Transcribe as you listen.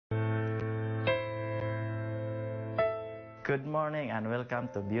Good morning and welcome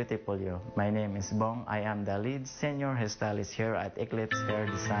to Beautiful You. My name is Bong. I am the lead senior hairstylist here at Eclipse Hair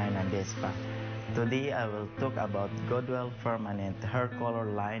Design and Day Spa. Today I will talk about Goldwell permanent hair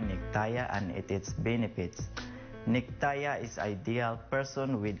color line Nectaya and its benefits. Nectaya is ideal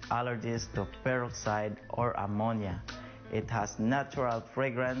person with allergies to peroxide or ammonia. It has natural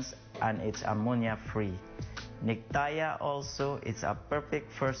fragrance and it's ammonia free. Nectaya also is a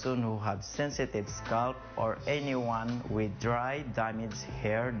perfect person who has sensitive scalp or anyone with dry, damaged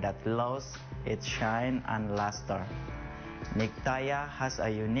hair that lost its shine and luster. Nectaya has a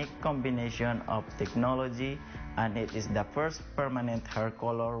unique combination of technology and it is the first permanent hair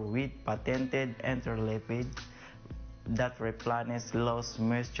color with patented interlipid that replenishes lost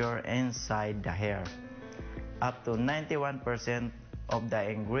moisture inside the hair. Up to 91% of the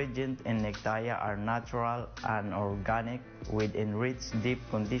ingredients in Nectaya are natural and organic with enriched deep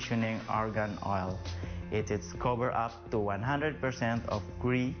conditioning argan oil. It is covered up to 100% of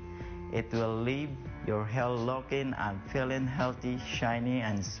grease. It will leave your hair looking and feeling healthy, shiny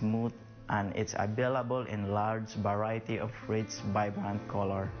and smooth, and it's available in large variety of rich, vibrant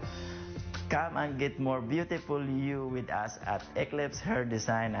color. Come and get more beautiful you with us at Eclipse Hair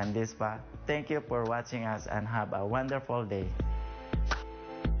Design and Day Spa. Thank you for watching us and have a wonderful day.